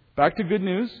 Back to good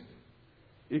news.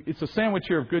 It's a sandwich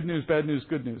here of good news, bad news,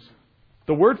 good news.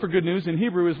 The word for good news in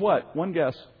Hebrew is what? One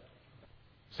guess.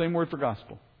 Same word for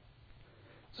gospel.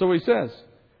 So he says,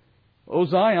 O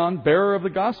Zion, bearer of the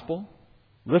gospel,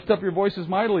 lift up your voices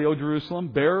mightily, O Jerusalem,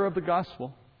 bearer of the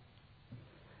gospel.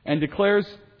 And declares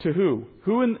to who?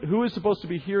 Who is supposed to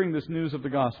be hearing this news of the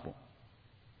gospel?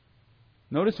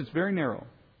 Notice it's very narrow.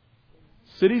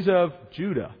 Cities of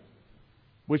Judah,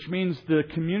 which means the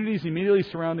communities immediately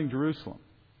surrounding Jerusalem.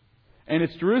 And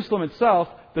it's Jerusalem itself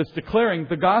that's declaring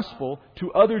the gospel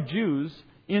to other Jews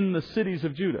in the cities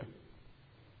of Judah.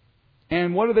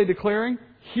 And what are they declaring?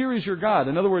 Here is your God.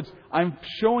 In other words, I'm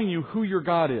showing you who your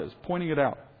God is, pointing it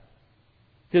out.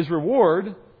 His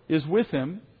reward is with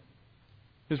Him.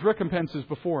 His recompense is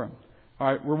before Him. All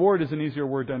right, reward is an easier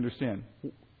word to understand.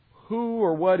 Who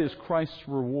or what is Christ's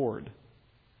reward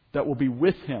that will be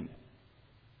with Him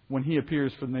when He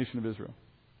appears for the nation of Israel?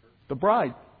 The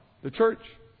bride, the church.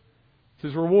 It's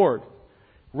His reward.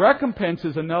 Recompense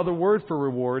is another word for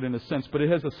reward in a sense, but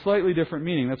it has a slightly different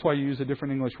meaning. That's why you use a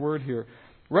different English word here.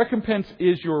 Recompense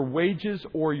is your wages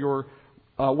or your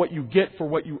what you get for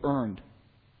what you earned.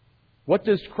 What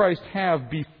does Christ have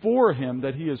before Him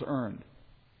that He has earned?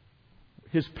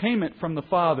 His payment from the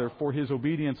Father for His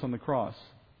obedience on the cross.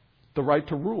 The right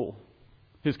to rule.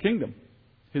 His kingdom.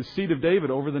 His seed of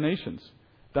David over the nations.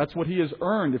 That's what He has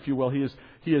earned, if you will.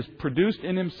 He has produced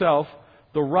in Himself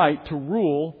the right to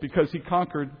rule because He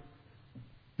conquered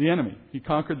the enemy. He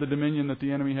conquered the dominion that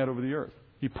the enemy had over the earth.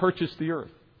 He purchased the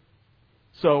earth.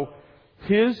 So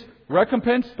His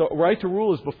recompense, the right to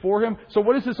rule, is before Him. So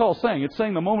what is this all saying? It's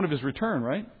saying the moment of His return,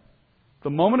 right? The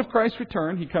moment of Christ's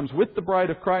return, He comes with the bride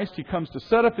of Christ. He comes to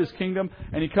set up His kingdom.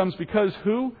 And He comes because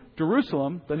who?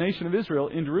 Jerusalem, the nation of Israel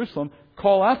in Jerusalem,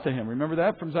 call out to Him. Remember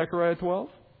that from Zechariah 12?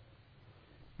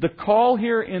 The call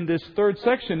here in this third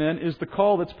section then is the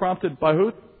call that's prompted by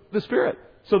who? The Spirit.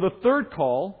 So the third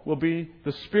call will be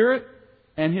the Spirit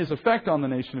and His effect on the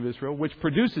nation of Israel, which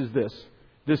produces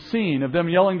this scene of them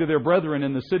yelling to their brethren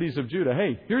in the cities of Judah,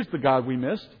 hey, here's the God we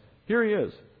missed. Here He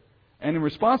is. And in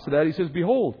response to that, He says,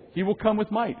 behold, He will come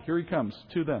with might. Here He comes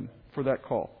to them for that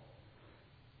call.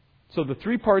 So the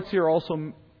three parts here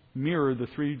also mirror the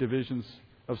three divisions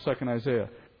of 2nd Isaiah.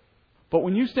 But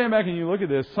when you stand back and you look at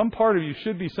this, some part of you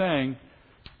should be saying,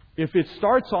 if it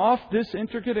starts off this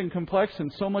intricate and complex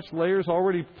and so much layers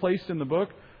already placed in the book,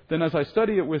 then as I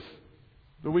study it with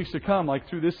the weeks to come, like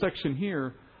through this section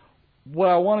here, what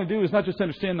I want to do is not just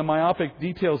understand the myopic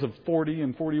details of 40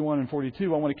 and 41 and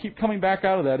 42. I want to keep coming back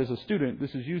out of that as a student.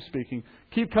 This is you speaking.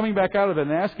 Keep coming back out of it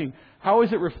and asking, how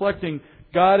is it reflecting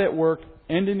God at work,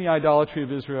 ending the idolatry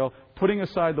of Israel, putting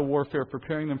aside the warfare,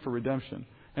 preparing them for redemption,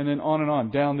 and then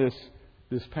on down this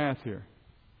path here.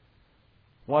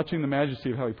 Watching the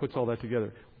majesty of how He puts all that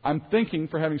together. I'm thinking,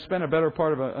 for having spent a better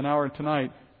part of an hour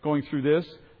tonight going through this,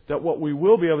 that what we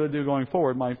will be able to do going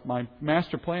forward, my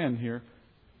master plan here,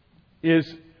 is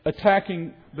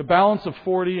attacking the balance of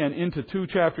 40 and into 2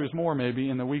 chapters more maybe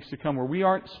in the weeks to come, where we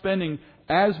aren't spending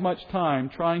as much time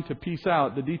trying to piece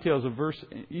out the details of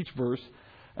each verse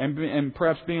and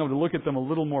perhaps being able to look at them a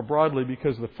little more broadly,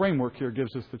 because the framework here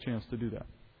gives us the chance to do that.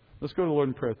 Let's go to the Lord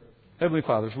in prayer. Heavenly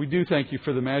Fathers, we do thank You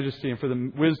for the majesty and for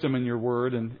the wisdom in Your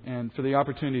Word and for the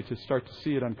opportunity to start to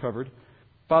see it uncovered.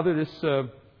 Father,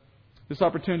 this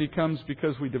opportunity comes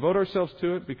because we devote ourselves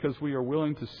to it, because we are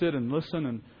willing to sit and listen,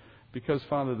 and because,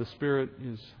 Father, the Spirit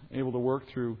is able to work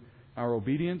through our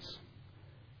obedience.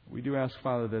 We do ask,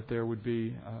 Father, that there would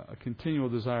be a continual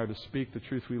desire to speak the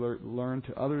truth we learn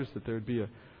to others, that there would be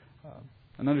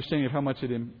an understanding of how much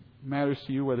it matters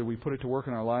to You, whether we put it to work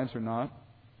in our lives or not,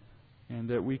 and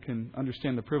that we can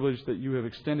understand the privilege that You have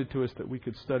extended to us, that we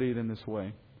could study it in this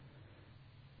way.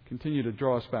 Continue to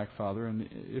draw us back, Father, and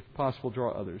if possible,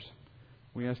 draw others.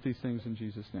 We ask these things in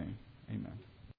Jesus' name. Amen.